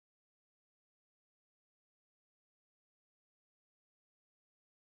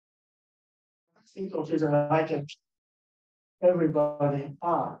think occasionally I can everybody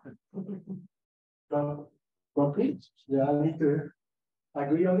complete. Yeah, I need to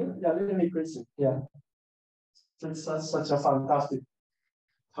agree on it. Yeah, let me quiz it. Yeah. It's such a fantastic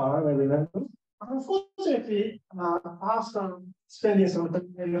time, I remember. Unfortunately, after spending some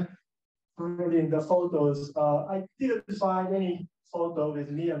time reading the photos, I didn't find any photo with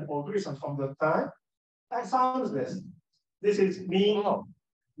me and Grissom from the time. I found this. This is me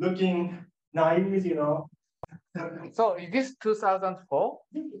looking naive, you know. So is this 2004?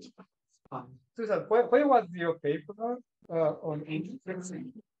 2004. Where was your paper on interest?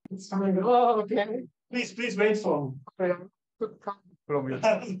 Oh, okay. Please wait for me. From you.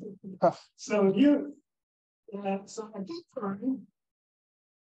 So you, so at that time,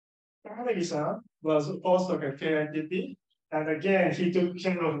 Kavli-san was postdoc at KITP, and again he took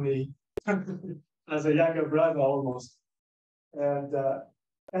care of me as a younger brother almost, and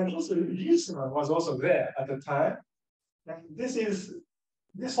also Yuji-san was also there at the time. And this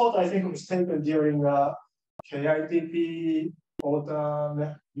photo I think was taken during KITP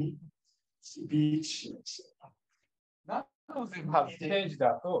autumn beach. None of them have changed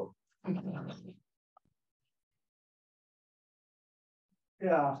at all.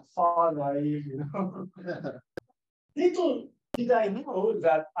 Yeah, far naive, you know. Little did I know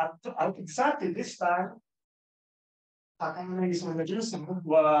that at exactly this time, Takagi and Yuji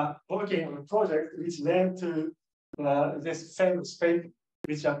were working on a project which led to this famous paper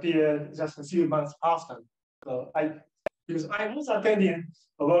which appeared just a few months after. So because I was attending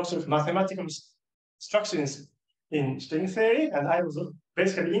a workshop mathematical instructions in string theory, and I was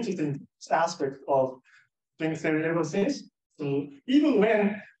basically interested in this aspect of string theory ever since. So even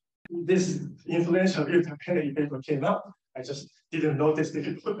when this influential Kennedy paper came out, I just didn't notice the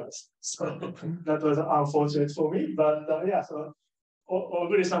importance. So that was unfortunate for me. But yeah, so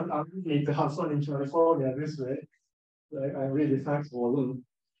Oguri-san allowed me to have fun in California this way. I'm really thankful.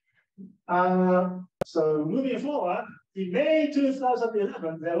 So moving forward, in May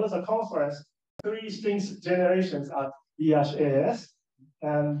 2011, there was a conference, 3 strings generations at EHAS,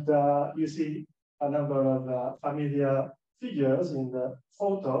 and you see a number of familiar figures in the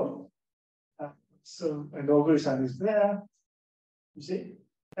photo. And Oguri-san is there, you see,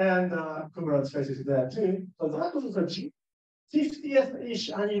 and Kumura's face is there too. So that was the 50th-ish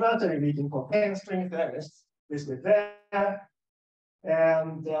anniversary meeting for 10 string theorists listed there.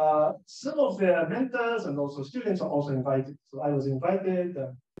 And some of their mentors and also students are also invited. So I was invited.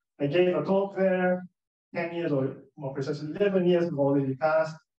 I gave a talk there. 10 years, or more precisely 11 years have already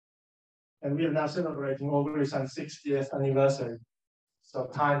passed. And we are now celebrating Oguri-san's 60th anniversary. So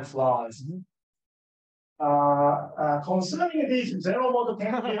time flies. Concerning these zero model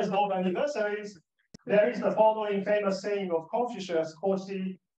 10 years old anniversaries, there is the following famous saying of Confucius,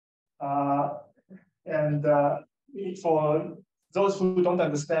 Koshi, and for those who don't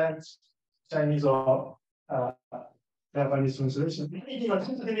understand Chinese or Japanese translation, making a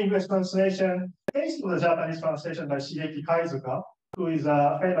tentative English translation based on the Japanese translation by Shigeki Kaizuka, who is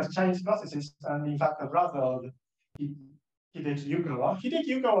a famous Chinese classicist and in fact a brother of Hideki Yukawa. Hideki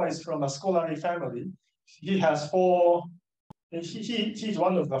Yukawa is from a scholarly family. He has 4, he's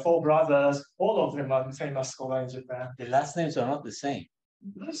one of the 4 brothers. All of them are famous scholars in Japan. The last names are not the same.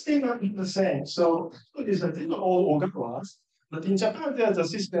 Last name are not the same. So it is a thing of all Ogawas. But in Japan, there's a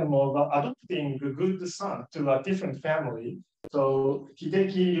system of adopting a good son to a different family. So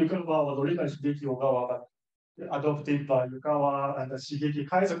Hideki Yukawa was originally Hideki Ogawa, but adopted by Yukawa, and Shigeki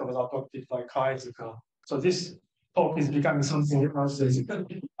Kaizuka was adopted by Kaizuka. So this talk is becoming something else. So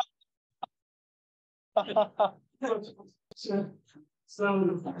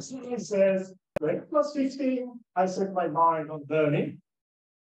the first one says, when I was 15, I set my mind on learning.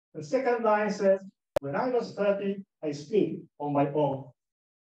 The second line says, when I was 30, I stood on my own.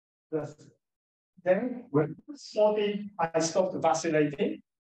 Then when I was 40, I stopped vacillating.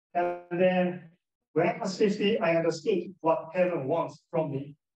 And then when I was 50, I understood what heaven wants from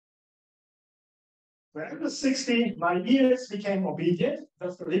me. When I was 60, my ears became obedient.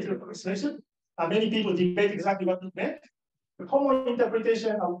 That's the literal translation. Many people debate exactly what it meant. The common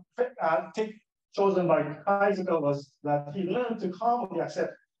interpretation chosen by Kaizuka was that he learned to calmly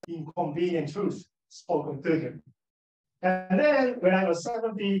accept inconvenient truth spoken to him. And then when I was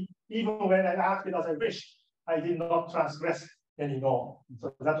 70, even when I acted as I wished, I did not transgress anymore.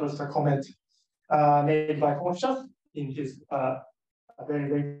 So that was the comment made by Confucius in his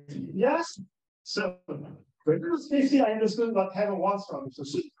very late years. So when I was 50, I understood what heaven wants from me.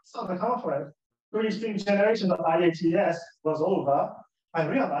 So on the conference, 3 string generation of IHES was over. I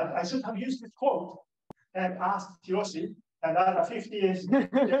realized I should have used this quote and asked Hiroshi and other 50 years,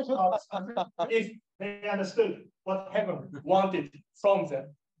 if they understood what heaven wanted from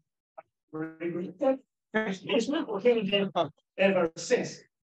them. Ever since.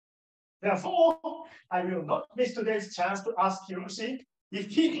 Therefore, I will not miss today's chance to ask Hiroshi if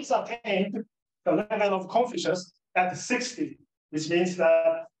he has attained the level of Confucius at 60, which means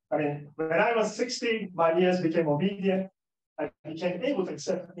that, I mean, when I was 60, my ears became obedient. I became able to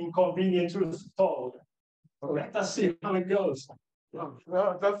accept inconvenient truth told. So let us see how it goes.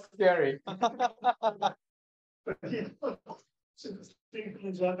 Well, that's scary.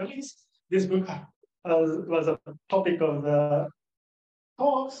 This book was a topic of the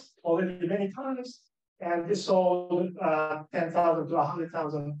talks already many times, and this sold 10,000 to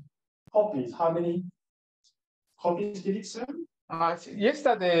 100,000 copies. How many copies did it sell?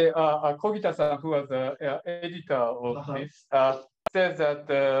 Yesterday, Kogita-san, who was the editor of this, says that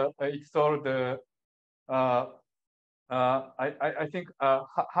it sold, I think,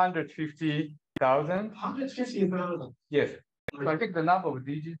 150,000. 150,000. Yes. So I think the number of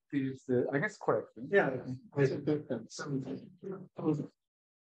digits is, I guess, correct. Yeah.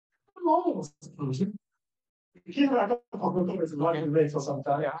 Here I don't know for some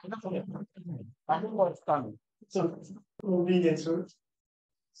time. Yeah, I know what's coming. So obedience. So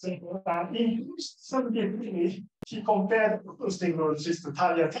in some degree, he compared string logis to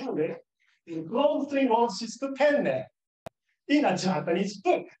tagliatelle, in long string logis to penne, in a Japanese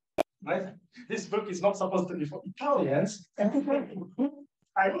book. Right? This book is not supposed to be for Italians. I know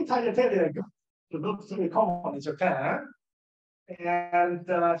tagliatelle to look to be common in Japan. And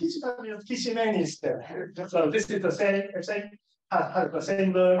Kishimeni instead. So this is the same the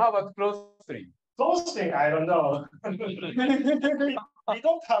same word. How about close string? Close string, I don't know. We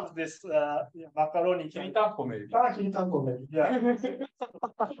don't have this macaroni. Kiritanko maybe. Kiritanko maybe. Yeah.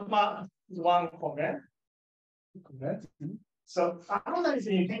 One comment. So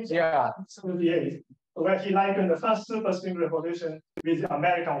analyzing in 1978, where he likened the first superstring revolution with the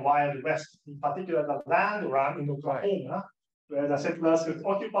American Wild West, in particular the land run in Oklahoma, where the settlers could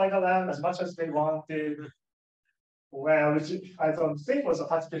occupy the land as much as they wanted. Well, which I don't think was a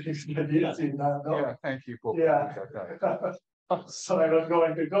particularly ability. Yeah, thank you for that. So I was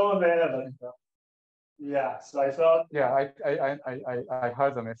going to go there, but yeah. So I thought. Yeah, I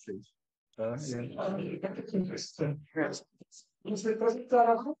heard the message.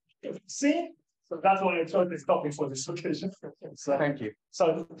 See, so that's why I chose this topic for this occasion. So, thank you.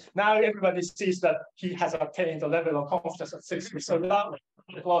 So now everybody sees that he has attained the level of confidence at 60. So now,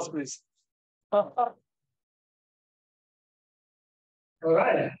 applause, please. All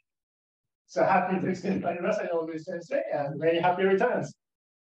right. So happy 16th anniversary of this Wednesday and very happy returns.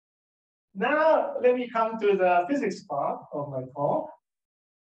 Now, let me come to the physics part of my talk.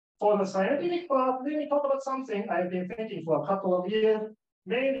 For the scientific part, let me talk about something I've been thinking for a couple of years,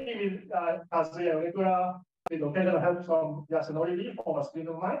 mainly with Kazuya Yonekura, with occasional help from Yasunori, former student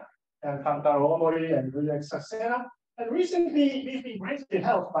of mine, and Kantaro Omori and Yuji Tachikawa. And recently, we've been greatly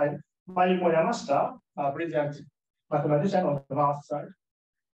helped by Mayuko Yamashita, a brilliant mathematician on the math side.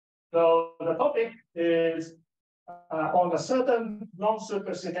 So the topic is on a certain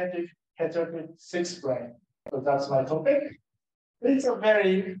non-supersymmetric heterotic six-plane. So that's my topic. It's a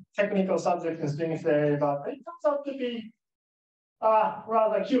very technical subject in string theory, but it turns out to be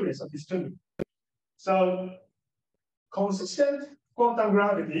rather curious, at least to me. So consistent quantum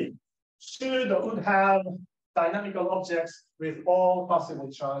gravity would have dynamical objects with all possible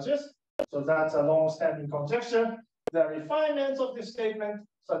charges. So that's a long-standing conjecture. The refinements of this statement,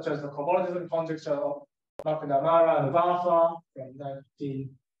 such as the cobordism conjecture of McNamara and Vafa from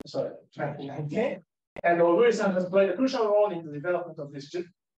 2019, and Wilson has played a crucial role in the development of this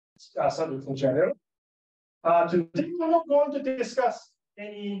subject in general. Today, we're not going to discuss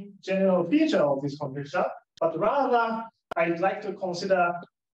any general feature of this conjecture, but rather, I'd like to consider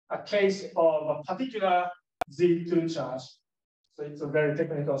a case of a particular Z2 charge. So it's a very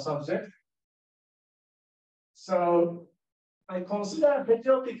technical subject. So I consider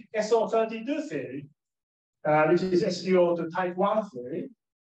heterotic SO32 theory, which is SUO to type 1 theory.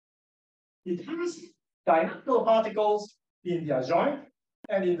 It has dynamical particles in the adjoint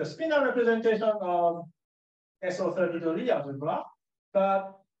and in the spinor representation of SO32 Lie algebra,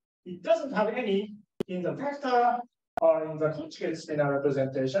 but it doesn't have any in the vector or in the conjugate spinor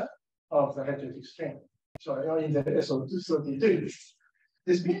representation of the heterotic string. So in the SO32.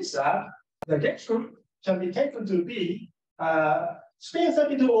 This means that the Gex group can be taken to be spin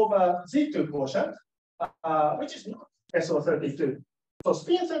 32 over Z2 quotient, which is not SO32. So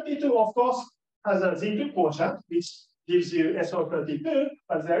spin 32, of course, has a Z2 quotient, which gives you SO32,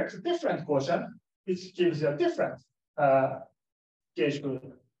 but there is a different quotient, which gives you a different gauge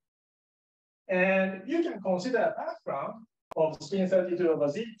field. And you can consider a background of spin 32 over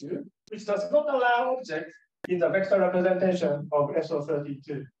Z2, which does not allow objects in the vector representation of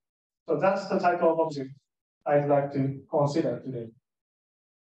SO32. So that's the type of object I'd like to consider today.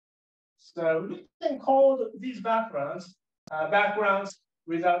 So we can call these backgrounds backgrounds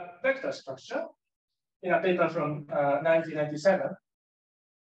without vector structure in a paper from 1997.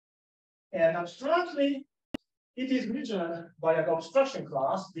 And abstractly, it is measured by an obstruction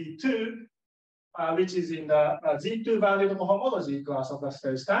class, V2, which is in the Z2 valued homology class of the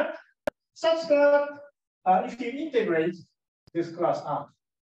spacetime, such that if you integrate this class out,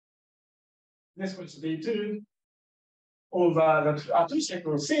 this was V2 over the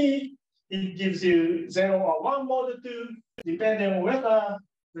two-cycle C, it gives you 0 or 1 mod 2, depending on whether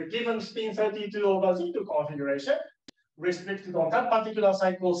the given spin 32 over Z2 configuration restricted on that particular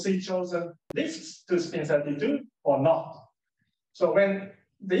cycle C chosen lifts to spin 32 or not. So when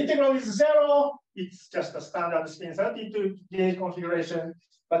the integral is 0, it's just a standard spin 32 gauge configuration.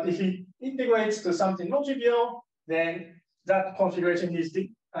 But if it integrates to something non-trivial, then that configuration is the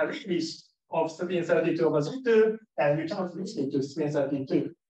release of spin 32 over Z2, and you cannot reach it to spin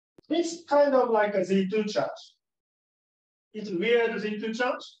 32. It's kind of like a Z2 charge. It's weird Z2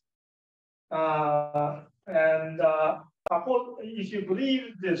 charge. If you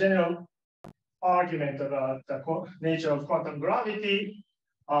believe the general argument about the nature of quantum gravity,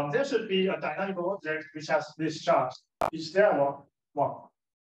 there should be a dynamical object which has this charge. Is there one?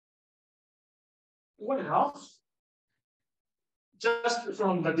 Well, just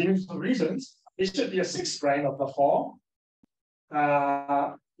from the dimensional reasons, it should be a sixth brane of the form.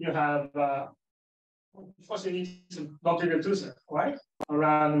 You have, of course, you need some non-trivial two-set, right?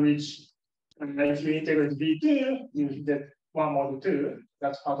 Around which, if you integrate V2, you get 1 mod 2.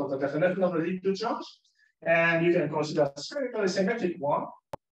 That's part of the definition of the Z2 charge. And you can consider a spherically symmetric one.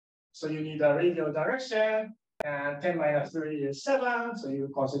 So you need a radial direction, and 10 minus 3 is 7. So you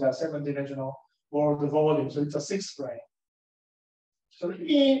consider 7-dimensional world volume. So it's a sixth brane. So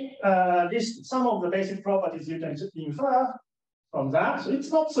in list some of the basic properties you can infer from that. So it's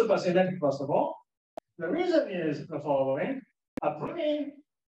not supersymmetric, first of all. The reason is the following. A brane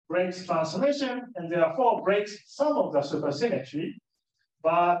breaks transformation and therefore breaks some of the supersymmetry.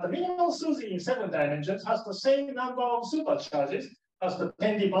 But the minimal SUSY in 7 dimensions has the same number of supercharges as the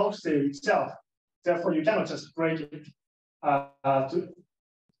Pendy bulk theory itself. Therefore, you cannot just break it to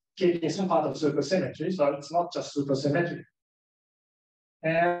keep in some part of supersymmetry. So it's not just supersymmetry.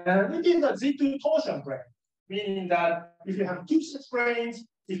 And it is a Z2 torsion brane, meaning that if you have two such branes,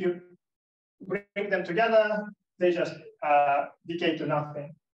 if you bring them together, they just decay to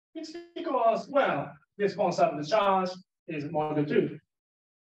nothing. It's because, well, this concept of the charge is mod 2.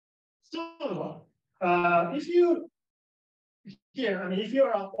 So if you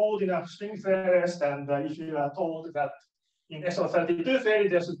are old enough string theorist, and if you are told that in SO32 theory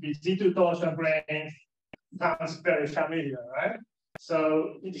there should be Z2 torsion brane, sounds very familiar, right?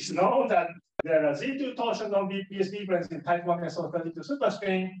 So it is known that there are Z2 torsion non-BPSD branes in type 1 SO32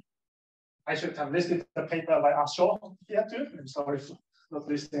 superstring. I should have listed the paper by Asho here too. I'm sorry for not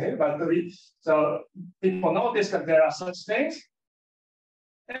listing it, but so people notice that there are such things.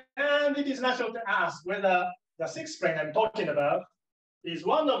 And it is natural to ask whether the sixth brane I'm talking about is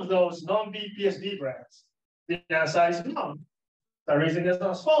one of those non-BPSD branes. The answer is no. The reason is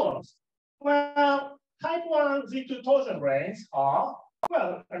as follows. Well, type 1 Z2 torsion branes are,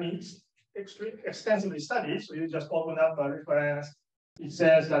 well, it's extensively studied. So you just open up a reference. It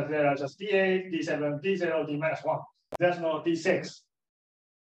says that there are just D8, D7, D0, D-1. There's no D6.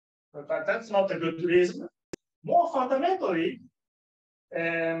 But that's not a good reason. More fundamentally,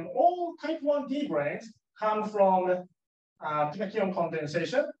 all type 1 D branes come from tachyon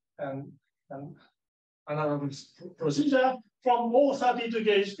condensation and analogous procedure from all 32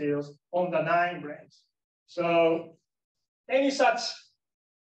 gauge fields on the 9 branes. So any such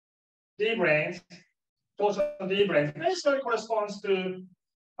D branes, torsion D branes, basically corresponds to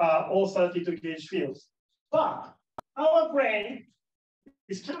all 32 gauge fields. But our brane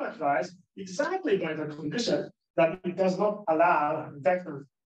is characterized exactly by the condition that it does not allow vector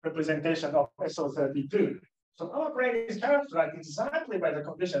representation of SO32. So our brane is characterized exactly by the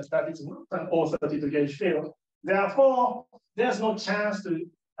conditions that it's not an all 32 gauge field. Therefore, there's no chance to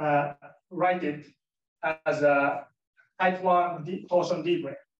write it as a type 1 torsion D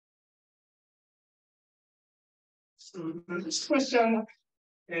brane. So the next question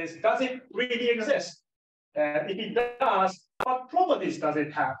is, does it really exist? If it does, what properties does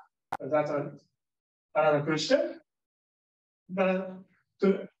it have? That's another question. But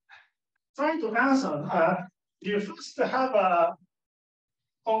to try to answer that, you first have a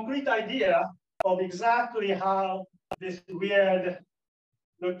concrete idea of exactly how this weird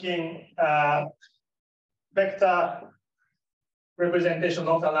looking vector representation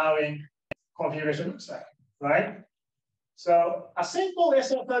not allowing configuration looks like, right? So a simple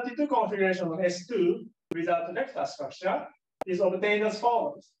SO32 configuration of S2 without a vector structure is obtained as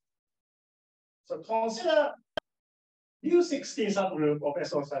follows. So consider U16 subgroup of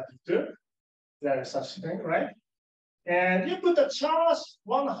SO32. There is such thing, right? And you put a charge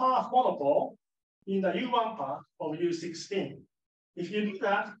 1/2 monopole in the U1 part of U16. If you do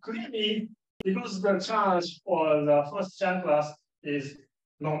that, clearly, because the charge for the first Chern class is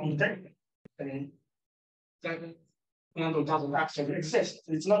non-integrated, I mean, that bundle doesn't actually exist.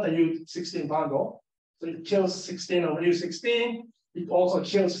 It's not a U16 bundle. So it kills 16 of U16. It also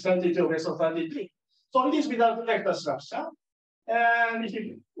kills 32 of SO32. So it is without vector structure. And if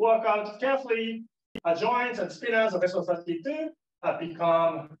you work out carefully, joints and spinors of SO32 have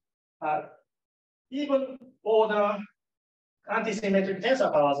become even order antisymmetric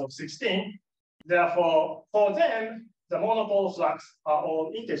tensor powers of 16. Therefore, for them, the monopole flux are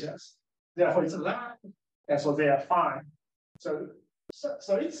all integers. Therefore, it's a line, and so they are fine. So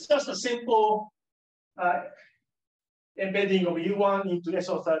it's just a simple embedding of U1 into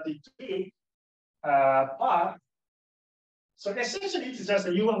SO32 part. So essentially, it's just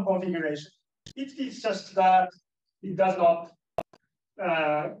a U1 configuration. It is just that it does not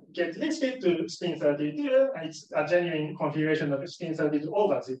get listed to spin 32, and it's a genuine configuration of spin 32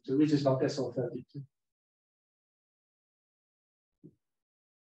 over Z2, which is not SO32.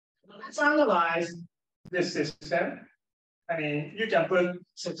 Let's analyze this system. I mean, you can put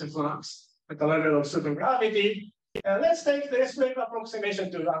such a flux at the level of supergravity. And let's take the S-wave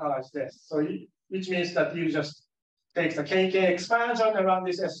approximation to analyze this. So, which means that you just take the KK expansion around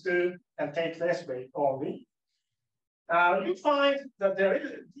this S2 and take the S-wave only. You find that there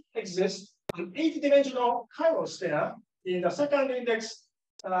exists an 8-dimensional chiral spinor in the second index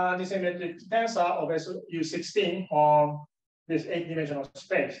antisymmetric tensor of U16 on this 8-dimensional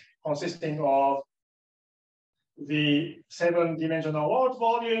space, consisting of the 7-dimensional world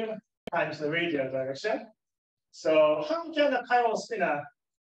volume times the radial direction. So how can a chiral spinor,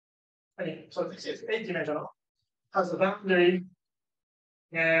 I mean, so this is 8-dimensional, has a boundary,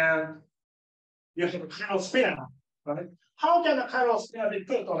 and you have a chiral spinor, right? How can a chiral spinor be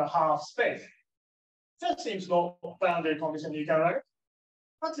put on a half space? That seems no boundary condition you can write.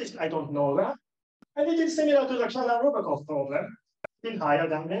 At least I don't know that. And it is similar to the Kazan-Rubakov problem in higher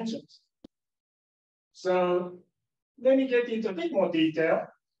dimensions. So let me get into a bit more detail.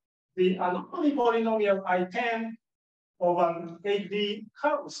 The anomaly polynomial I10 of an 8D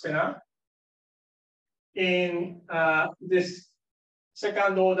chiral spinor in this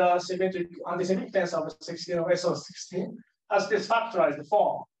second order symmetric antisymmetric tensor of 16 of SO16 has this factorized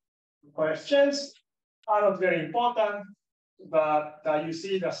form. Coefficients are not very important, but you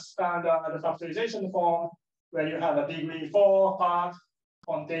see the standard factorization form where you have a degree 4 part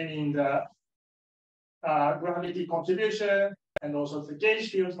containing the gravity contribution and also the gauge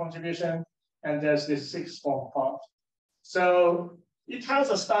field contribution, and there's this 6th form part. So it has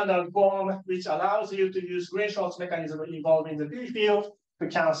a standard form which allows you to use Gray-Schwartz mechanism involving the B field to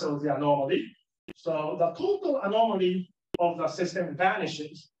cancel the anomaly. So the total anomaly of the system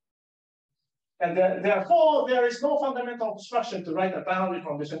vanishes. And therefore, there is no fundamental obstruction to write a boundary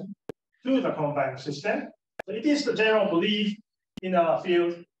condition to the combined system. So it is the general belief in our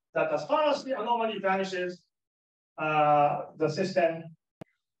field that as far as the anomaly vanishes, the system,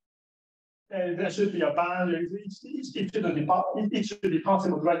 there should be a boundary. It should be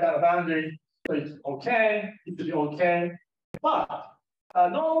possible to write down a boundary. So it's okay, it should be okay. But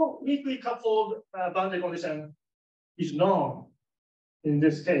no weakly coupled boundary condition is known in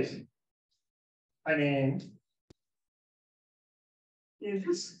this case. I mean, in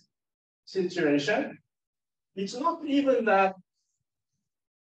this situation, it's not even that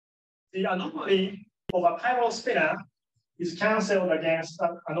the anomaly of a chiral spinor is cancelled against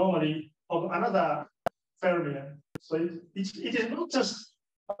an anomaly of another fermion. So it is not just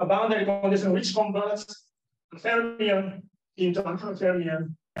a boundary condition which converts a fermion into another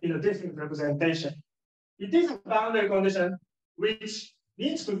fermion in a different representation. It is a boundary condition which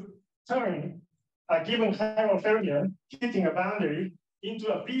needs to turn a given chiral fermion hitting a boundary into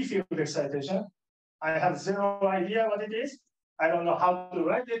a B field excitation. I have zero idea what it is. I don't know how to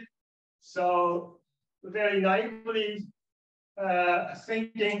write it. So very naively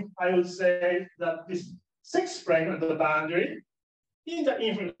thinking, I would say that this 6th frame of the boundary in the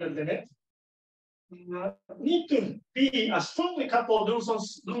infinite limit need to be a strongly coupled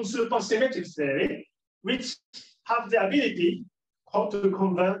Lund supersymmetric theory which have the ability to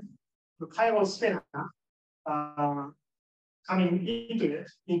convert the chiral spinner coming into it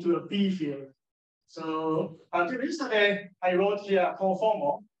into a B field. So until yesterday, I wrote here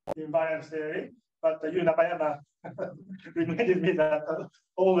conformal invariance theory, but Yu Nakayama reminded me that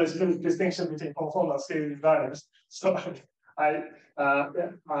always do distinction between conformal and scaled invariance. So I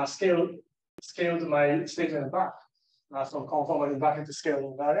scaled my statement back from conformal invariant to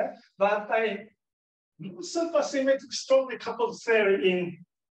scaled invariant. But supersymmetric strongly coupled theory in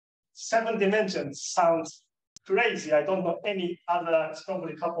 7 dimensions sounds crazy. I don't know any other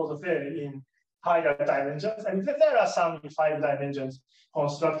strongly coupled theory in higher dimensions. I mean, there are some in 5 dimensions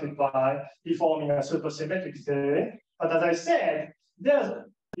constructed by deforming a supersymmetric theory. But as I said, there's,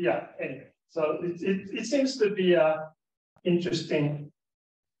 anyway. So it seems to be an interesting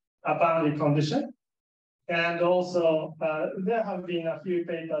boundary condition. And also, there have been a few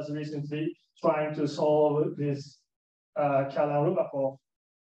papers recently trying to solve this Kalan-Rubakov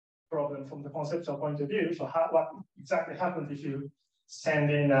problem from the conceptual point of view. So what exactly happens if you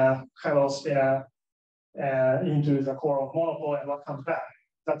send in a chiral sphere into the core of monopole and what comes back?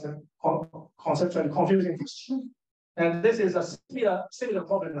 That's a conceptually confusing question. And this is a similar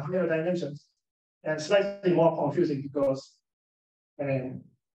problem in higher dimensions and slightly more confusing because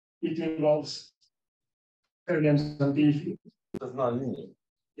it involves fermions and B fields. It's not linear.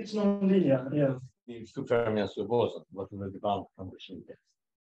 It's not linear, yeah. It's two fermions to boson. What is the bound condition there?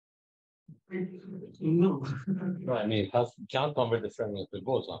 No. No, I mean, you can't convert the fermions to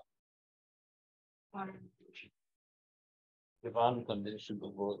boson. The bound condition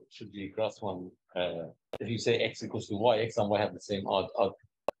should be across one. If you say x equals to y, x and y have the same odd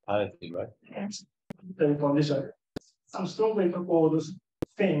thing, right? The condition. Some strongly coupled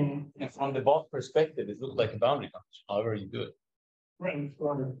thing. And from the box perspective, it looks like a boundary condition, however you do it. Right.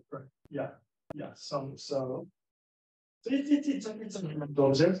 Yeah. So it's an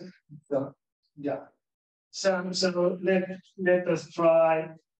object. So, yeah. So let us try.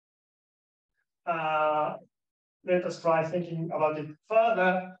 Let us try thinking about it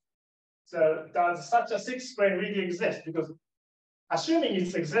further. So does such a 6-plane really exist? Because assuming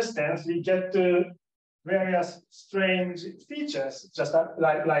its existence, we get to various strange features, just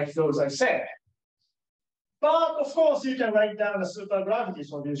like those I said. But of course, you can write down a supergravity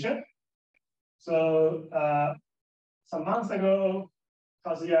solution. So some months ago,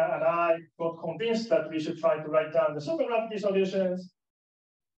 Kazuya and I got convinced that we should try to write down the supergravity solutions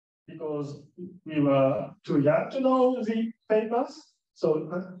because we were too young to know the papers. So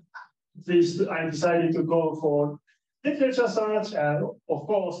I decided to go for literature search. And of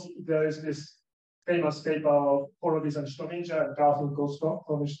course, there is this famous paper of Horowitz and Strominger and Garfinkel,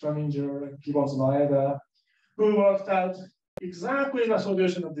 Strominger, and Gibbons Maeda, who worked out exactly the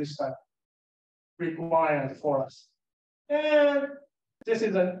solution of this type required for us. And this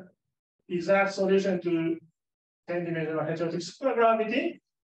is an exact solution to 10-dimensional heterotic supergravity.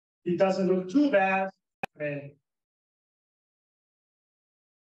 It doesn't look too bad. I mean,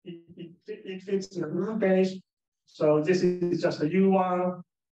 it fits the group page. So this is just a U1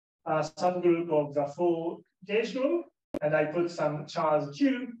 subgroup of the full gauge group. And I put some charge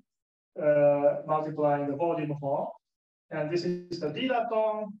Q multiplying the volume hole. And this is the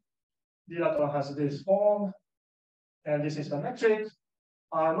dilaton. Dilaton has this form. And this is the metric.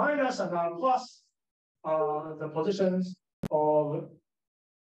 R minus and R plus are the positions of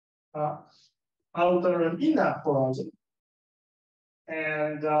outer and inner horizon.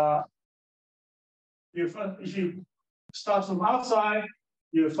 And if you start from outside,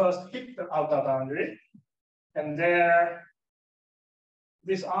 you first hit the outer boundary. And there,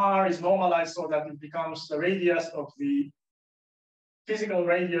 this R is normalized so that it becomes the radius of the physical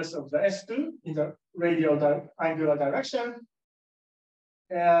radius of the S2 in the radial angular direction.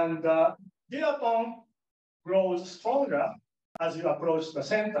 And dilaton grows stronger as you approach the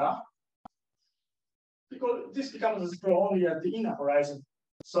center, because this becomes true only at the inner horizon.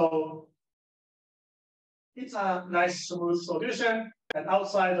 So it's a nice smooth solution, and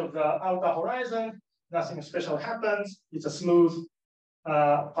outside of the outer horizon, nothing special happens. It's a smooth,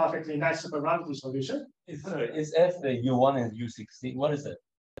 perfectly nice supergravity solution. Is F the U1 and U16? What is it?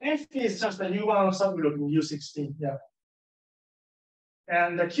 F is just a U1 subgroup in U16, yeah.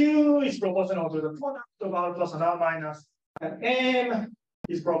 And the Q is proportional to the product of R plus and R minus, and M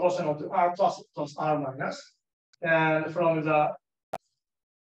is proportional to R plus R minus. And from the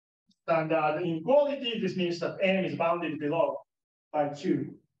standard inequality, this means that M is bounded below by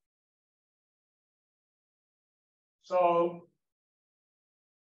Q. So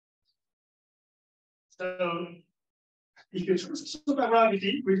if you choose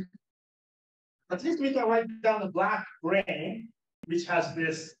supergravity with at least we can write down the black brane, which has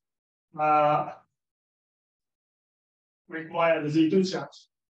this required Z2 charge.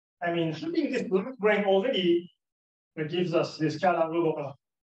 I mean, having this black brane already gives us this Kalan-Rubov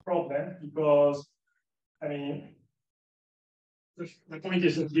problem because, I mean, the point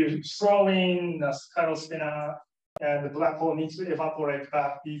is that you throw in the spiral spinner and the black hole needs to evaporate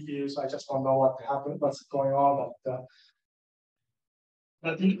back B field. So I just don't know what's going on.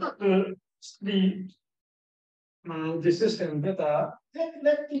 But in order to study the system better,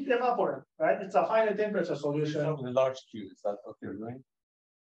 let it evaporate, right? It's a finite temperature solution. So the large Q, is that what you're doing?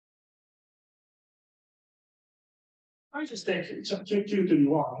 I just take Q to be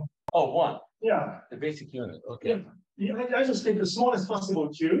 1. Oh, 1. Yeah. The basic unit. Okay. Yeah, I just take the smallest possible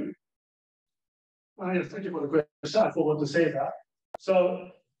Q. Thank you for the question. I forgot to say that. So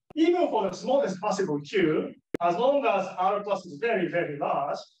even for the smallest possible Q, as long as R plus is very, very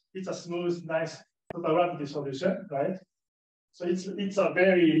large, it's a smooth, nice supergravity solution, right? So it's a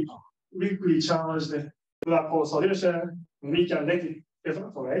very weakly charged black hole solution. We can let it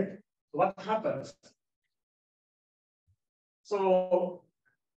evaporate. What happens? So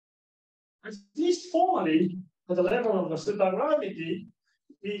at least formally, at the level of the supergravity,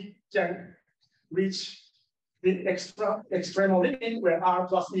 we can reach the extreme limit where R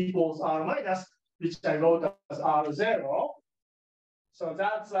plus equals R minus, which I wrote as R0. So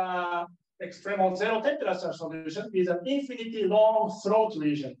that's extreme zero temperature solution with an infinitely long throat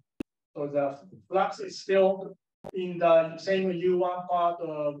region. So the flux is still in the same U1 part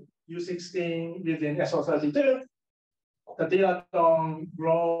of U16 within SO32. The diatom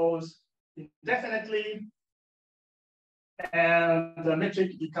grows indefinitely, and the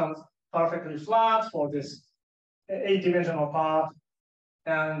metric becomes perfectly flat for this 8-dimensional part,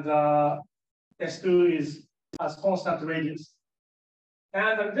 and S2 has constant radius.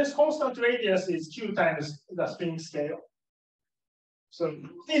 And this constant radius is Q times the string scale. So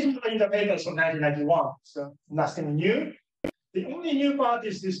these were in the papers from 1991, so nothing new. The only new part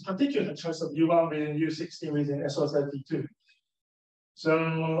is this particular choice of U1 within U16 within SO32.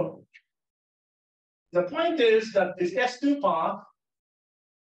 So the point is that this S2 part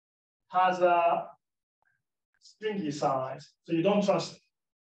has a stringy size. So you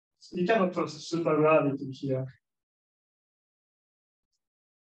cannot trust supergravity here.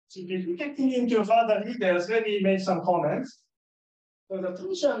 So if we get into further details, let me make some comments. So the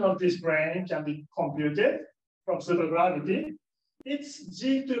tension of this brane can be computed from supergravity. It's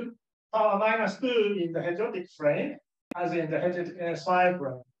G to power minus 2 in the heterotic frame, as in the heterotic NS5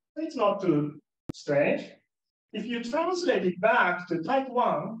 brane. It's not too strange. If you translate it back to type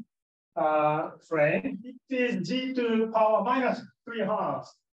 1 frame, it is G to power minus 3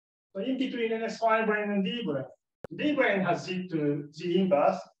 halves. So in between NS5 brane and D brane. D brane has G to G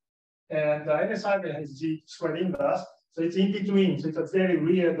inverse, and the NS5 brane has G squared inverse. So it's in between. So it's a very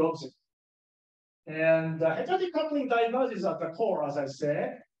weird object. And the heterotic coupling diverges at the core, as I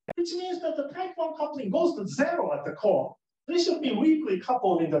said, which means that the type 1 coupling goes to 0 at the core. They should be weakly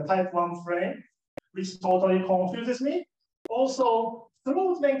coupled in the type 1 frame, which totally confuses me. Also,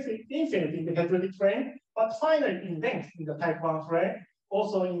 through length is infinite in the heterotic frame, but finite in length in the type 1 frame,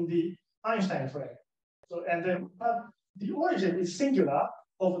 also in the Einstein frame. So, and then the origin is singular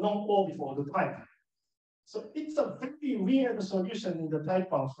of non-O before the type. So it's a very weird solution in the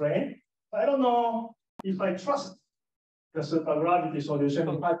type 1 frame. I don't know if I trust the supergravity solution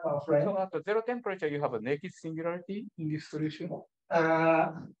in type 1 frame. So at the 0 temperature, you have a naked singularity in this solution?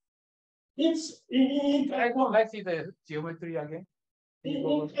 It's in type 1. Let's see the geometry again.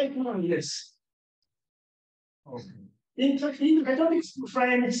 In type 1, yes. Okay. In the heterotic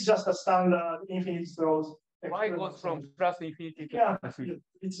frame, it's just a standard infinite throws. Why goes from plus infinity to yeah,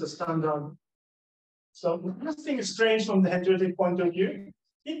 it's a standard. So nothing is strange from the heterotic point of view.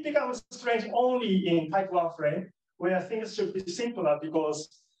 It becomes strange only in type 1 frame, where things should be simpler because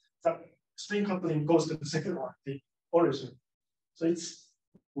the string coupling goes to the second one, the origin. So it's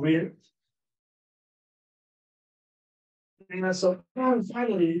weird. And so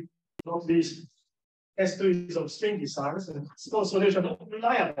finally, of these S2 is of stringy size, and so solution is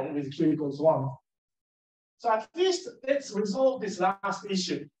reliable with Q equals 1. So at least let's resolve this last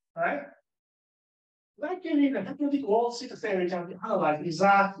issue, right? Luckily, the heterotic wall sheet theory can be analyzed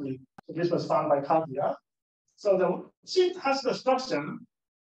exactly. So this was found by Kazuya. So the sheet has the structure.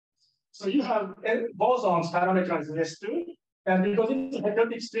 So you have bosons parameterized in S2, and because it's a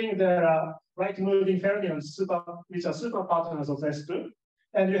heterotic string, there are right-moving fermions which are super partners of S2,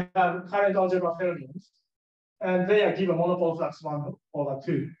 and you have current algebra fermions, and they are given monopole flux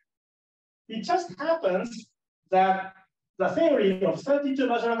 1/2. It just happens that the theory of 32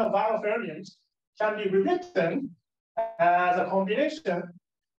 marginal viral fermions can be rewritten as a combination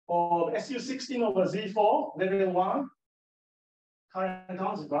of SU16 over Z4, level 1, current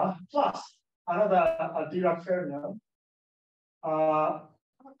algebra, plus another Dirac fermion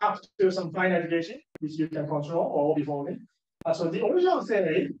up to some finite gauging, which you can control or before it. So the original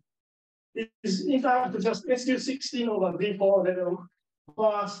theory is in fact just SU16 over Z4 level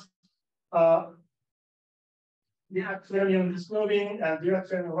plus Dirac fermion is moving and Dirac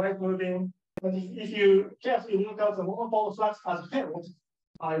fermion right moving. But if you carefully look at the monopole flux as held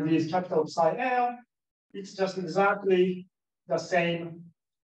by these capital psi L, it's just exactly the same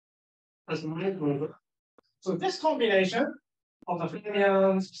as the microwave. So this combination of the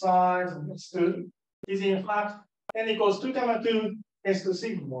fermions, psi's, and S2 is in fact n equals 2 gamma 2 S2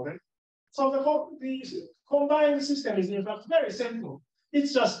 sigma model. So the combined system is in fact very simple.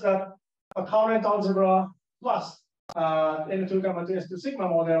 It's just that a current algebra plus n2 gamma 2 S2 sigma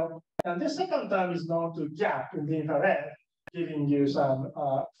model. And this second term is known to gap in the infrared, giving you some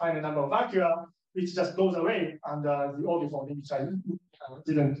finite number of vacua, which just goes away under the orbifolding, which I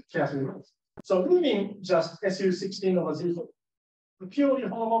didn't carefully write. So leaving just SU16 over Z4, the purely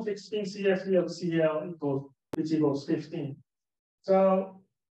homomorphic spin CF3 of CL which equals 15. So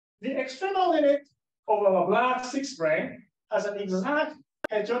the external limit of our black 6 brane has an exact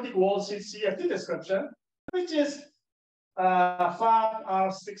heterotic wall sheet CFT description, which is flat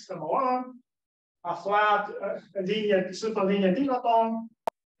R6,1, a flat superlinear dilaton,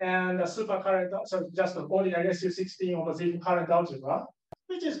 and a supercurrent, so just an ordinary SU16 over Z current algebra,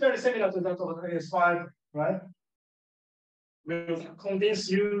 which is very similar to that of AS5, right? Will convince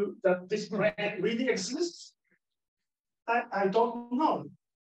you that this brane really exists? I don't know.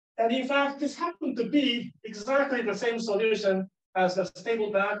 And in fact, this happened to be exactly the same solution as the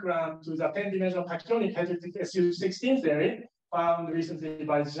stable background to the 10-dimensional tachyonic heterotic SU16 theory found recently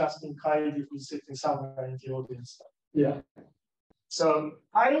by Justin Kaidi, who's sitting somewhere in the audience. Yeah. So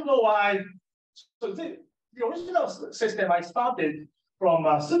I don't know why. So the original system I started from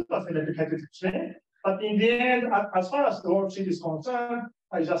a supersymmetric heterotic string, but in the end, as far as the worksheet is concerned,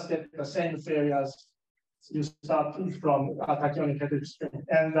 I just get the same theory as you start from a tachyonic heterotic string.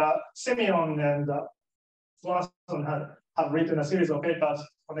 And Simeon and Swanson have written a series of papers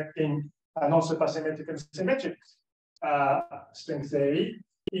connecting non-supersymmetric and symmetric string theory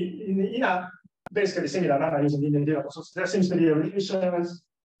in a basically similar manner using linear data. So there seems to be a relations,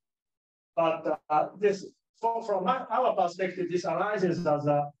 but this, from our perspective, this arises as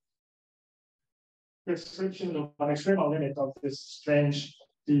a description of an extremal limit of this strange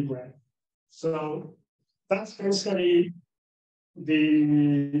D brane. So that's basically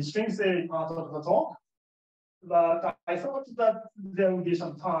the string theory part of the talk. But I thought that there would be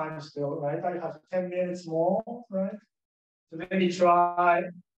some time still, right? I have 10 minutes more, right? So let me try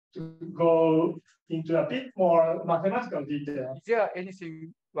to go into a bit more mathematical detail. Is there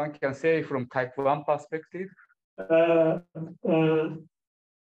anything one can say from type 1 perspective? I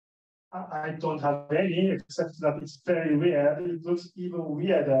don't have any, except that it's very weird. It looks even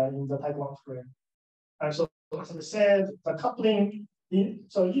weirder in the type 1 frame. And so, as I said, the coupling,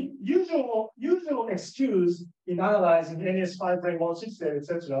 usual excuse in analyzing NS5 frame 1/6 theory,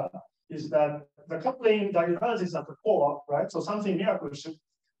 etc., is that the coupling diverges at the core, right? So something miraculous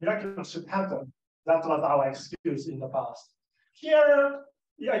should happen. That was our excuse in the past. Here,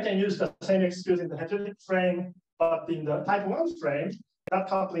 I can use the same excuse in the heterotic frame, but in the type 1 frame, that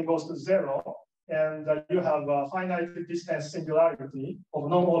coupling goes to 0, and you have a finite distance singularity of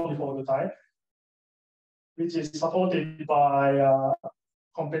non-orbifold type, which is supported by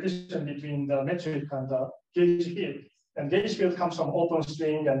competition between the metric and the gauge field. And gauge field comes from open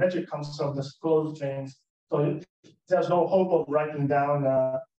string, and metric comes from the closed strings. So there's no hope of writing down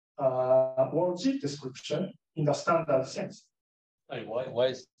a worksheet description in the standard sense.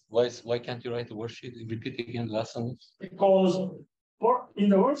 Why can't you write the worksheet? Repeat again the last sentence. Because in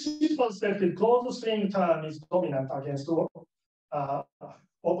the worksheet perspective, closed string term is dominant against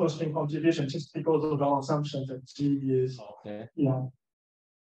open string contribution, just because of our assumption that G is, okay. Yeah.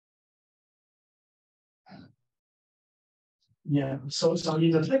 Yeah, so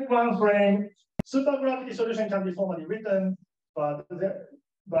in the type 1 frame, supergravity solution can be formally written, but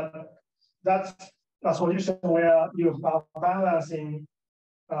that's a solution where you are balancing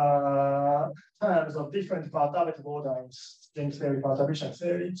terms of different perturbative orders, string theory, perturbation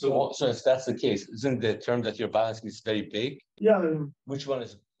theory. So if that's the case, isn't the term that you're balancing is very big? Yeah. Which one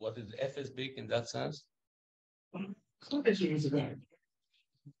is, what is F is big in that sense? Convection is very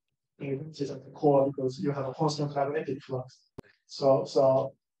big. Which is at the core because you have a constant magnetic flux.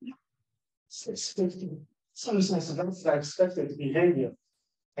 So it's expecting some sense of that's the expected behavior.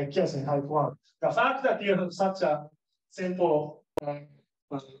 I guess in type 1. The fact that you have such a simple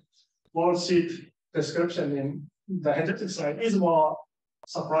worldsheet description in the heterotic side is more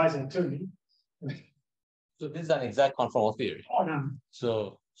surprising to me. So this is an exact conformal theory. Oh, no.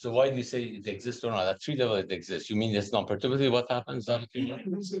 So why do you say it exists or not? At 3 level it exists. You mean it's non-perturbatively what happens?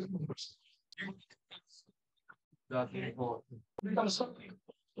 Because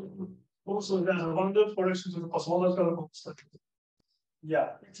also there's a wonderful correction to the cosmological constant. Yeah,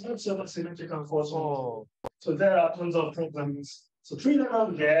 it's not so symmetrical for all. So there are tons of problems. So 3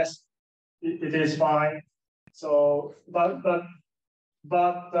 level, yes, it is fine. So,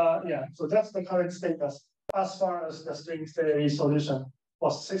 yeah, so that's the current status as far as the string theory solution or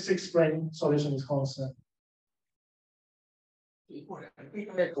six plane solution is concerned.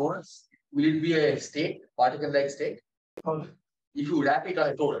 Will it be a state, particle-like state? Oh. If you wrap it on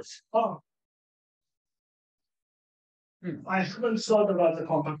a torus. Oh. I haven't thought about the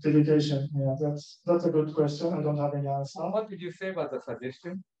compactification. Yeah, that's a good question. I don't have any answer. What did you say about the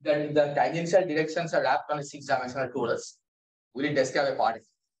suggestion? That if the tangential directions are wrapped on a 6-dimensional torus, will it describe a particle?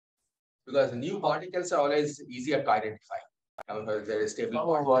 Because new particles are always easier to identify. There is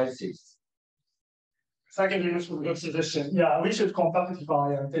stable particles. Secondly, which would be a suggestion. Yeah, we should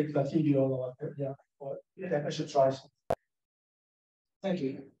compactify and take the TBO or yeah. Or, yeah, I should try some. Thank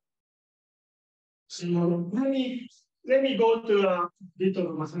you. So let me go to a bit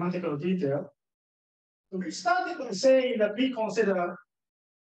of mathematical detail. We started by saying that we consider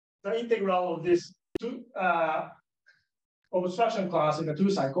the integral of this obstruction class in the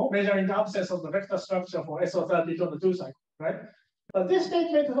 2-cycle, measuring the absence of the vector structure for SO32 on the 2-cycle, right? But this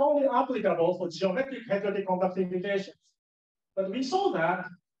statement is only applicable for geometric heterotic compactifications. But we saw that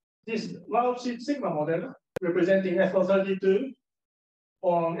this worldsheet sigma model representing SO32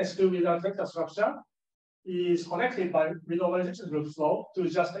 on S2 without vector structure is connected by with normalization group flow to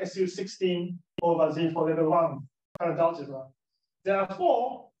just SU16 over Z for level 1 current algebra.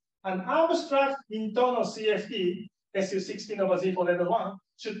 Therefore, an abstract internal CFT SU16 over Z for level 1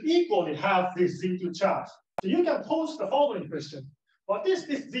 should equally have this Z2 charge. So you can pose the following question. What is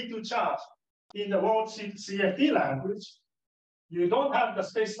this Z2 charge in the worldsheet CFT language? You don't have the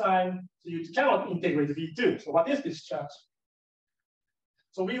spacetime, so you cannot integrate V2. So what is this charge?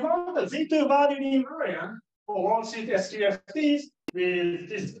 So we want the Z2 value invariant for worldsheet SQFTs with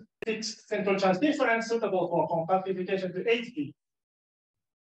this fixed central charge difference suitable for compactification to 8D.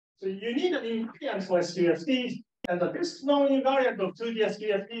 So you need an invariant for SQFTs, and the best known invariant of 2D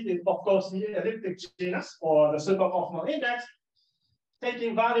SQFTs is, of course, the elliptic genus or the superconformal index,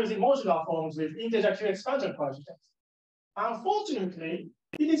 taking values in modular forms with integer Q expansion coefficients. Unfortunately,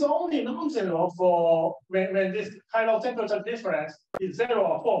 it is only non-zero for when this chiral central charge difference is 0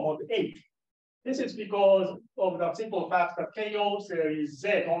 or 4 mod 8. This is because of the simple fact that KO series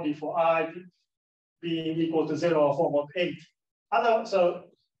Z only for I being equal to 0 or 4 mod 8. So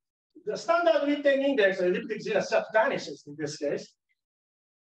the standard written index of elliptic genus just vanishes in this case.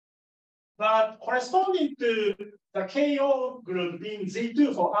 But corresponding to the KO group being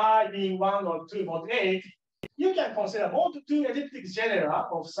Z2 for I being 1 or 2 mod 8, you can consider mod 2 elliptic genera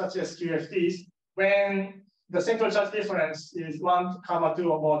of such as QFTs when the central charge difference is 1,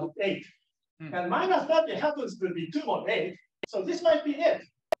 2 or mod 8. And minus 30 happens to be 2 mod 8. So this might be it.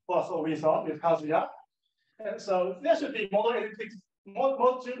 Also, we thought with Kazuya. And so there should be modulo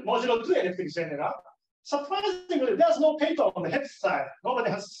 2 elliptic genera. Surprisingly, there's no paper on the head side. Nobody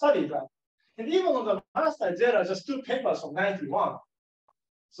has studied that. And even on the mass side, there are just 2 papers from 91.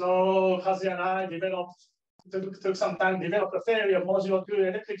 So Kazuya and I took some time to develop the theory of modulo 2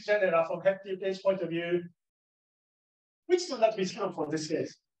 elliptic genera from H point of view, which turned out to be zero for this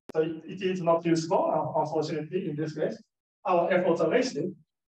case. So it is not useful, unfortunately, in this case. Our efforts are wasted.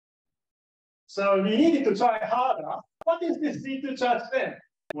 So we needed to try harder. What is this Z2 charge then?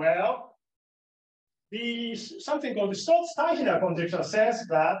 Well, something called the Stotz-Teichner conjecture says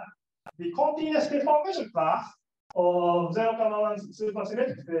that the continuous deformation class of 0,1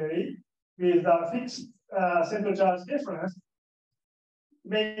 supersymmetric theory with a fixed central charge difference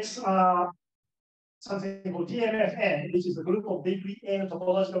makes something called TMFN, which is a group of degree n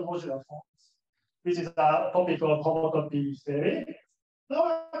topological modular forms, which is a topic of homotopy theory.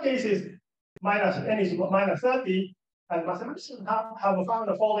 Lower case is n is minus 30, and mathematicians have found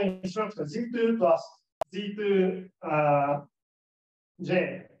the following structure: Z2 plus Z2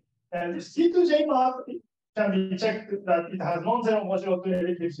 J. And this Z2J part can be checked that it has non-zero modulo 2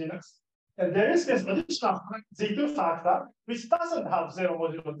 elliptic genus. And there is this additional Z2 factor which doesn't have 0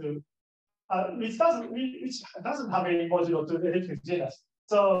 modulo 2, which doesn't have any modulo 2 elliptic genus.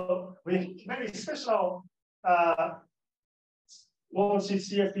 So we very special worldsheet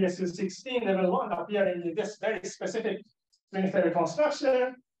CFTS16 level 1 appearing in this very specific string theory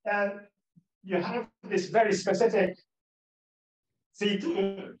construction, and you have this very specific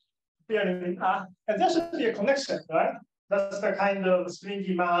Z2 appearing in R, and there should be a connection, right? That's the kind of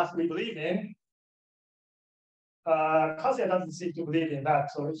stringy math we believe in. Kazuya doesn't seem to believe in that,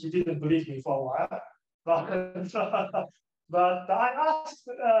 so he didn't believe me for a while. But I asked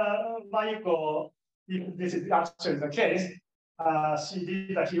Mayuko if this is actually the case. She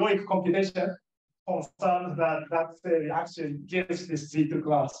did a heroic computation, confirmed that that theory actually gives this Z2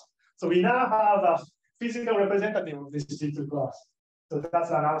 class. So we now have a physical representative of this Z2 class. So that's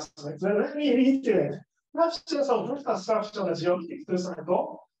an announcement. So let me reiterate. Fractions of group construction as geometric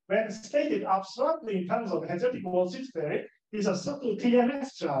two-cycle, when stated abstractly in terms of heterotic worldsheet theory, is a subtle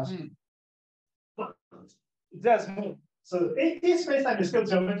TMS charge. But there's more. So 8D spacetime is still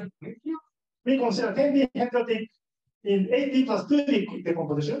geometric. We consider 10D heterotic in 8D plus 2D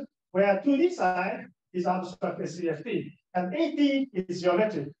decomposition, where 2D side is abstract SCFT, and 8D is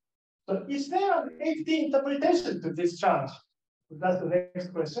geometric. So is there an 8D interpretation to this charge? That's the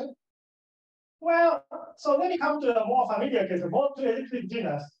next question. Well, so let me come to a more familiar case, the more to elliptic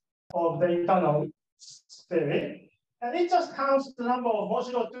genus of the internal theory. And it just counts the number of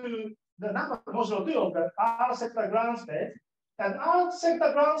modulo 2, the number of modulo 2 of the R sector ground state. And R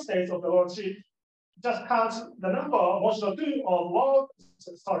sector ground states of the worldsheet just counts the number of modulo 2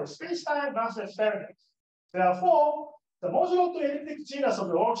 of space-time massless Fahrenheit. Therefore, the modulo 2 elliptic genus of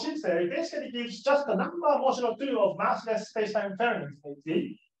the worldsheet theory basically gives just the number modulo 2 of massless space-time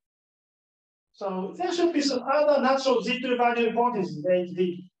Fahrenheit. So there should be some other natural Z2 value quantities in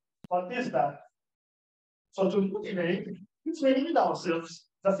HD. What is that? So to motivate, let's limit ourselves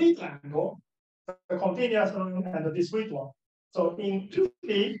the theta angle, the continuous one and the discrete one. So in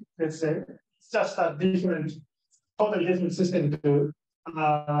 2D, let's say, it's just a different, totally different system to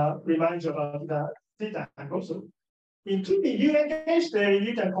remind you about the theta angle. So in 2D UNH theory,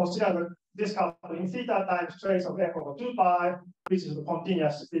 you can consider this coupling theta times trace of f over 2 pi, which is the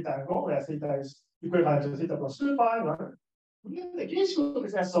continuous theta angle, where theta is equivalent to theta plus 2 pi, right? In the case group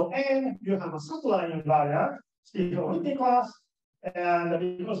is S of n, you have a subline invariant, Stephen class,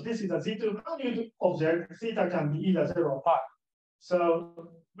 and because this is a Z2 valued object, theta can be either 0 or pi.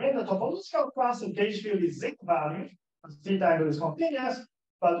 So when the topological class of gauge field is Z valued, theta angle is continuous,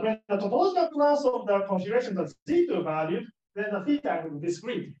 but when the topological class of the configuration is Z2 valued, then the theta angle is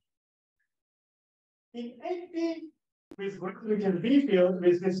discrete. In 8D, with Green B field,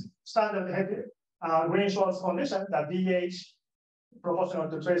 with this standard Green-Schwarz condition, that DH proportional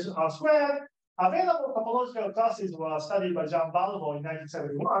to trace R squared, available topological classes were studied by Jean Balbo in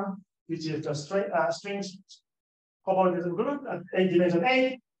 1971, which is the strings cohomologism group at 8 dimension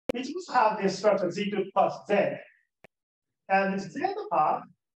 8, which must have this structure Z2 plus Z. And this Z part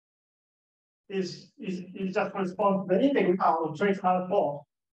is just corresponds to the integral of trace R4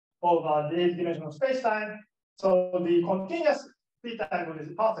 over the 8-dimensional spacetime. So the continuous theta angle is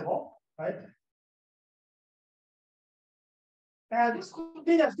possible, right? And this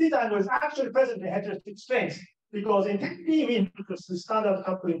continuous theta angle is actually present in heterotic strings because in 10D we because the standard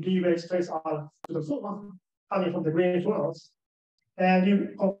coupling B wave trace R to the full coming from the Green worlds. And you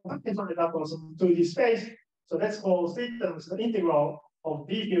compactify that also to 2D space. So let's call theta the integral of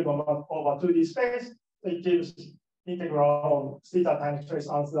B field over 2D space. So it gives integral of theta times trace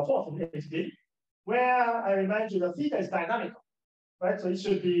R to the fourth in HD, where I remind you that theta is dynamical, right? So it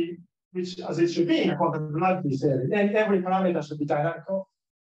should be, which as it should be in a quantum gravity theory, and every parameter should be dynamical.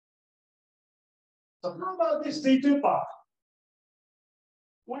 So how about this Z2 part?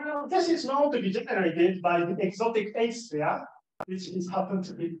 Well, this is known to be generated by the exotic H sphere, which is happened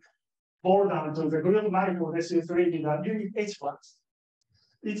to be bored down to the group manifold SU3 in a unique H flux.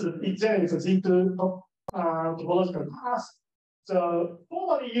 It generates a Z2 topological class. So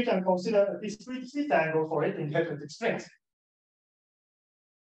formally, you can consider a discrete theta angle for it in heterotic strings.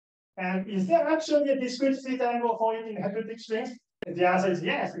 And is there actually a discrete theta angle for it in heterotic strings? And the answer is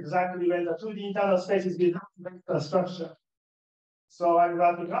yes, exactly when the 2D internal space is being vector structure. So I'm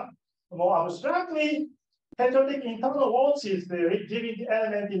wrapping up. More abstractly, heterotic internal worldsheet theory, giving the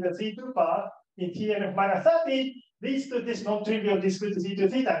element in the Z2 part in TMF minus 30, leads to this non-trivial discrete Z2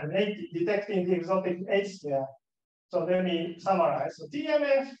 theta angle, detecting the exotic H sphere. So let me summarize. So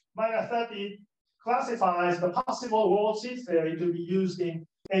TMF minus 30 classifies the possible worldsheet theory to be used in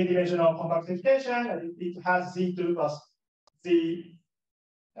 8-dimensional compactification, and it has Z2 plus Z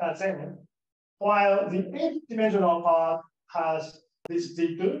segment, while the 8-dimensional part has this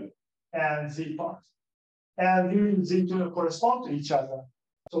Z2 and Z part. And these Z2 correspond to each other.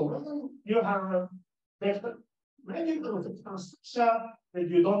 So when you have vector, when you do the structure, then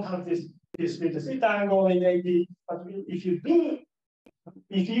you don't have this with the theta angle in AD. But if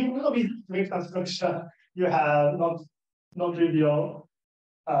you go with vector structure, you have non-trivial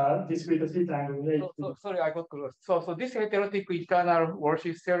discrete theta angle. Sorry, I got close. So this heterotic internal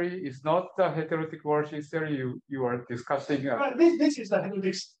worship theory is not the heterotic worship theory you are discussing. This is the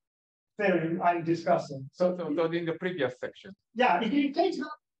heterotic theory I'm discussing. So in the previous section. Yeah, if you take the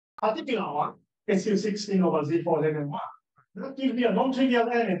particular one, SU16 over Z4 level 1, that gives me a non-trivial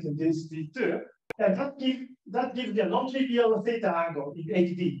element in this Z2, and that gives me a non-trivial theta angle in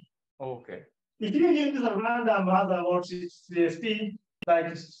HD. Okay. If you use the random other worksheet CSP,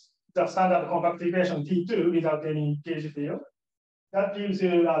 like the standard compactification T2 without any gauge field, that gives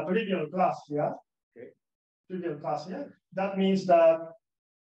you a trivial class here. Okay. Trivial class here. That means that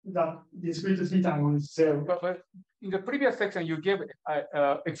the discrete theta angle is 0. But in the previous section, you gave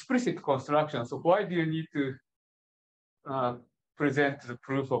explicit construction. So why do you need to present the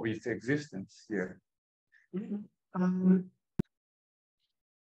proof of its existence here?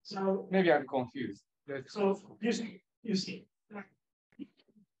 So maybe I'm confused. So you see, you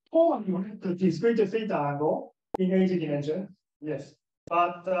have the discrete theta angle in 80 dimension, yes.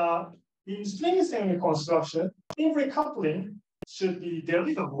 But in string theory construction, every coupling should be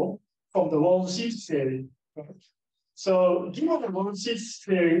derivable from the world sheet theory. So given the world sheet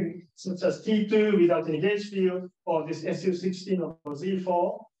theory, such as T2 without any gauge field, or this SU16 or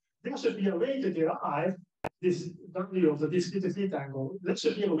Z4, there should be a way to derive this value of the discrete theta angle. There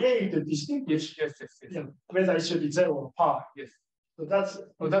should be a way to distinguish whether it should be 0 or pi. Yes. So that's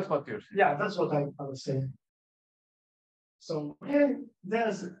what you're saying. Yeah, that's what I was saying. So when there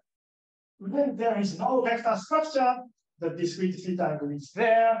is no vector structure, the discrete theta angle is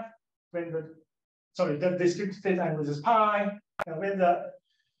there. When the discrete theta angle is pi, and when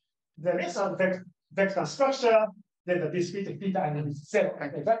there is a vector structure, then the discrete theta angle is 0.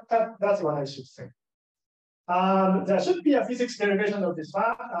 Okay, that's what I should say. There should be a physics derivation of this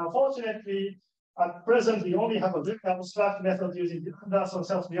fact. Unfortunately, at present, we only have a very abstract method using the Anderson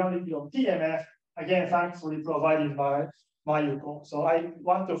self-reality of TMF, again, thankfully provided by Mayuko. So I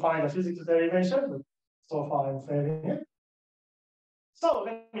want to find a physics derivation, but so far I'm failing it. So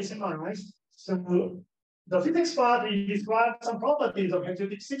let me summarize. So the physics part, we described some properties of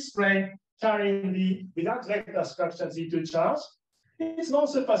heterotic six-plane carrying the without vector structure Z2 charge. It's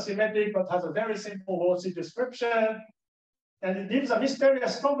non-supersymmetric, but has a very simple worldsheet description. And it gives a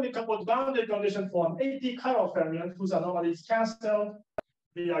mysterious strongly coupled boundary condition for an 80 chiral fermion whose anomaly is cancelled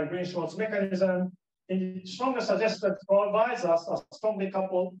via Green-Schwarz mechanism. And it strongly suggests that provides us a strongly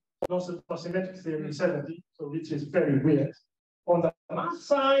coupled non-supersymmetric theory 70, so which is very weird. On the math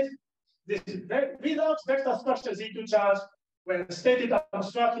side, this is without vector structure Z2 charge, when stated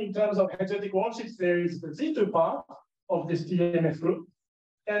abstractly in terms of heterotic worldsheet theory is the Z2 part of this TMF group.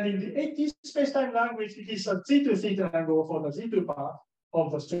 And in the 80 spacetime language, it is a Z2 theta angle for the Z2 part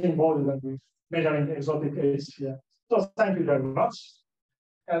of the string body language, measuring the exotic age here. So thank you very much.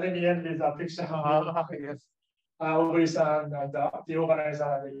 And let me end with a picture of yes. Obri-san and the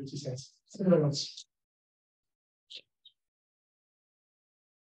organizer, Yuji Sensei. Thank you very much.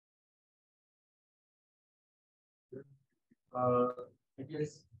 I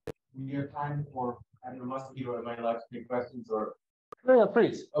guess we have time for, I don't know, most of you might like to take questions or. Yeah,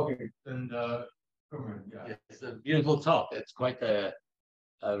 please. Okay, then yeah. It's a beautiful talk. It's quite a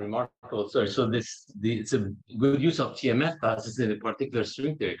remarkable story. So it's a good use of TMF classes in a particular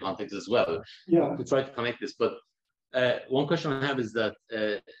string theory context as well. Yeah. To try to connect this, but one question I have is that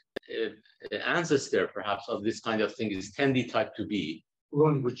ancestor perhaps of this kind of thing is 10D type 2B.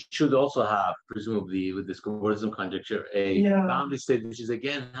 Right. Which should also have, presumably, with this convergence conjecture, a boundary state, which is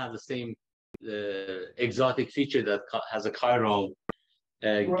again have the same exotic feature that has a chiral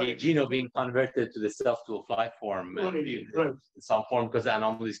Gino being converted to the self-to-a-fly form in some form because the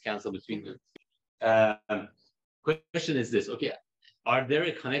anomalies cancel between them. Question is this: okay, are there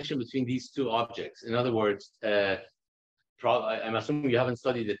a connection between these two objects? In other words, I'm assuming you haven't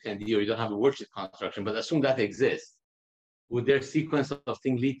studied the 10D or you don't have a worksheet construction, but assume that exists. Would their sequence of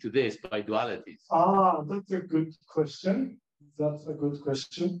things lead to this by dualities? That's a good question. That's a good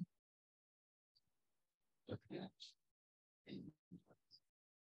question.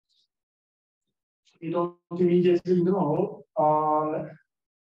 We don't immediately know.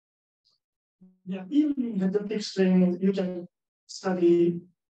 Yeah, even in the heterotic string, you can study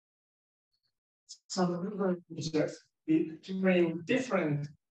some other objects between different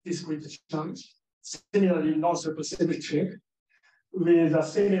discrete chunks, similarly non-supersymmetric, with a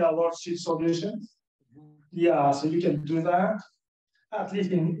similar worksheet solution. Yeah, so you can do that. at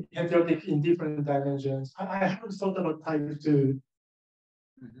least in heterotic in different dimensions. I haven't thought about type 2.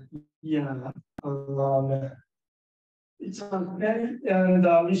 Yeah. It's and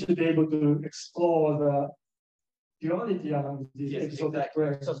we should be able to explore the duality among these exotic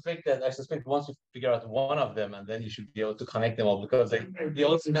brains. I suspect once you figure out one of them, and then you should be able to connect them all because they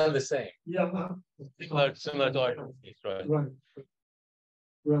all smell the same. Yeah. Similar to our case, right?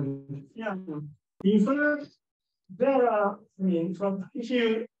 Right. Yeah. In fact, there are, I mean, if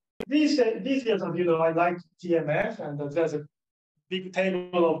you, these days, as you know, I like TMF, and there's a big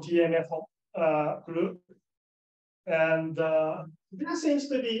table of TMF group. And there seems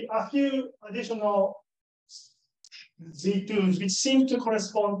to be a few additional Z2s which seem to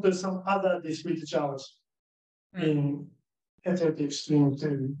correspond to some other discrete charge in heterotic string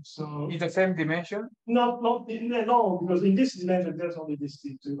 2. So in the same dimension? No, because in this dimension there's only this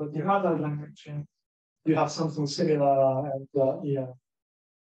Z2, but in other dimension you have something similar, and yeah.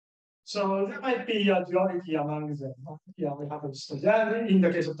 So there might be a duality among them. Yeah, we haven't studied that in the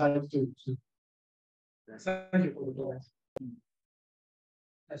case of type 2. Thank you for the comment.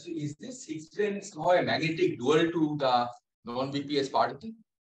 So is this explains somehow a magnetic dual to the non-BPS particle?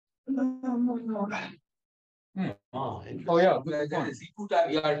 No. Oh yeah. Z2 time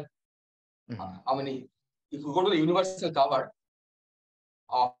here. How many? If you go to the universal cover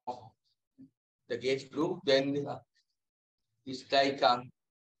of the gauge group, then it's like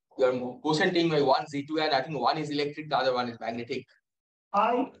you're quotienting by one Z2, and I think one is electric, the other one is magnetic.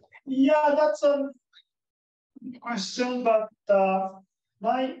 Yeah, that's a question, but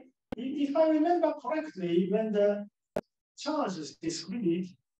if I remember correctly, when the charge is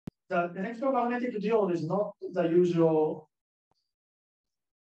discrete, the electromagnetic dual is not the usual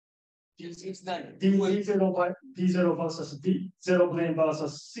It's not D0 versus D0 plane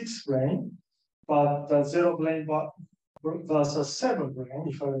versus 6 plane, but the 0 plane versus 7 plane,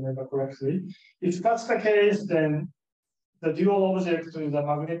 if I remember correctly. If that's the case, then the dual object to the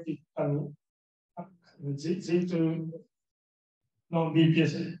magnetic Z2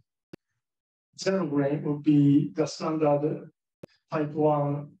 non-BPS 0 plane would be the standard type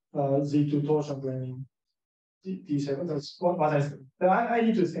 1 Z2 torsion plane D7. That's what I think. I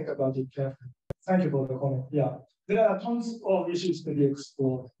need to think about it carefully. Thank you for the comment. Yeah, there are tons of issues to be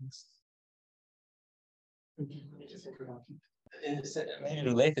explored. Maybe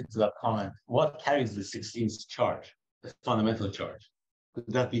related to that comment, what carries the 16th charge, the fundamental charge? Could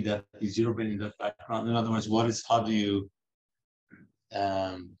that be that the 0 plane in the background? In other words, how do you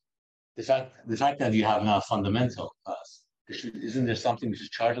the fact that you have now fundamental isn't there something which is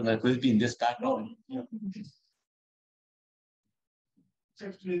charged on that? Could it be in this background? No.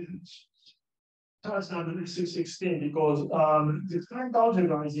 Charge number S16 because the current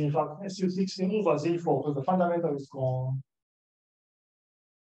algebra is in fact S16 over Z4, so the fundamental is gone.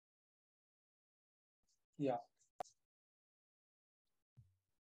 Yeah.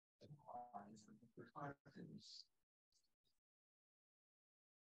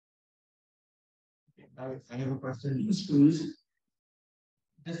 I have a question. Yes, please.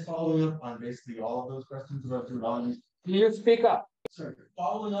 Just following up on basically all of those questions about duality. Can you speak up? Sorry,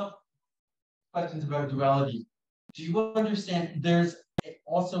 following up questions about duality. Do you understand there's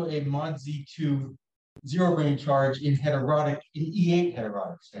also a mod Z2 0 plane charge in heterotic, in E8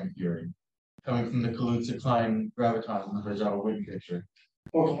 heterotic string theory, coming from the Kaluza-Klein gravitons in the Rajava-Witten picture?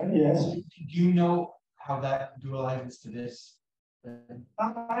 Okay, yes. Do you know how that dualizes to this?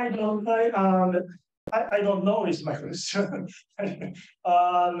 I don't know is my question.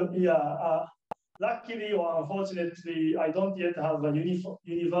 Luckily or unfortunately, I don't yet have a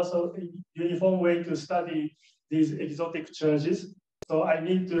uniform way to study these exotic charges. So I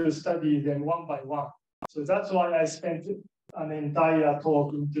need to study them one by one. So that's why I spent an entire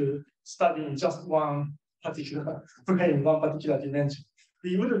talk into studying just one particular plane, one particular dimension.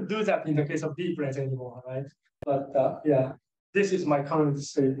 We wouldn't do that in the case of D planes anymore, right? But yeah, this is my current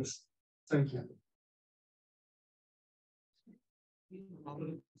status. Thank you.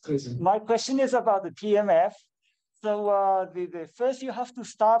 My question is about the TMF. So the first you have to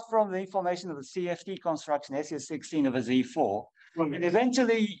start from the information of the CFT construction, SU16 of a Z4. Right. And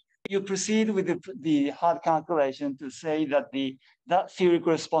eventually you proceed with the hard calculation to say that that theory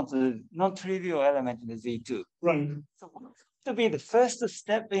corresponds to the non-trivial element in the Z2. Right. So to be the first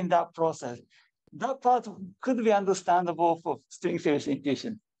step in that process, that part could be understandable for string theory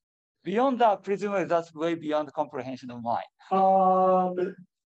intuition. Beyond that, presumably that's way beyond the comprehension of mine.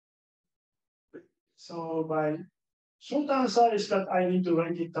 So my short answer is that I need to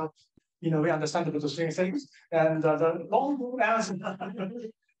write it up in a way understandable to string things. And the long answer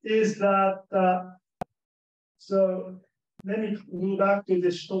is that so let me go back to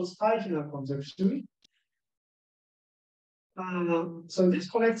the Stokes-Teichler conjecture. So this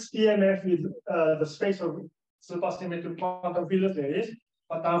connects EMF with the space of supersymmetric quantum field theories,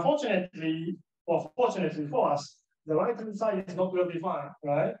 but unfortunately, or fortunately for us, the right-hand side is not well defined,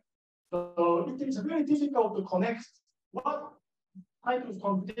 right? So it is very difficult to connect what type of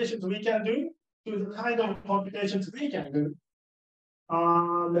computations we can do to the kind of computations we can do.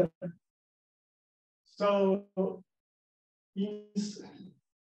 So the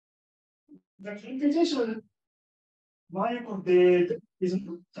computation Mayuko did is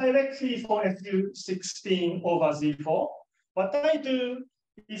directly for SU16 over Z4. What I do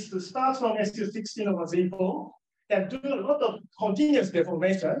is to start from SU16 over Z4 and do a lot of continuous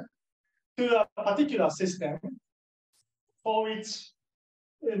deformation to a particular system for which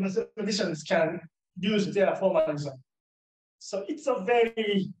mathematicians can use their formalism. So it's a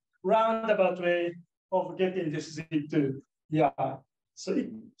very roundabout way of getting this Z2. Yeah. So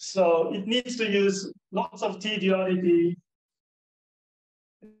it needs to use lots of T-duality.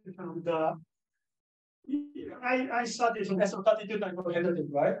 And I studied from SO32 and heterotic,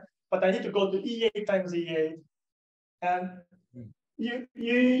 right? But I need to go to E8 times E8. And you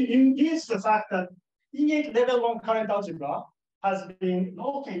use the fact that E8 level 1 current algebra has been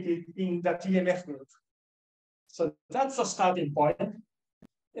located in the TMF group. So that's a starting point.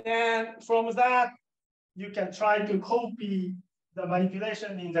 And from that, you can try to copy the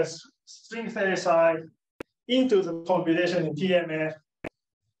manipulation in the string theory side into the computation in TMF.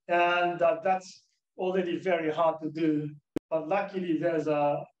 And that's already very hard to do. But luckily, there's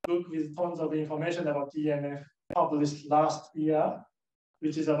a book with tons of information about TMF published last year,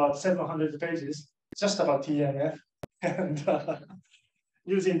 which is about 700 pages, just about TMF. And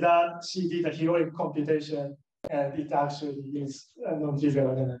using that, she did a heroic computation, and it actually is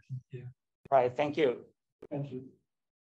non-trivial. Right, thank you. Thank you.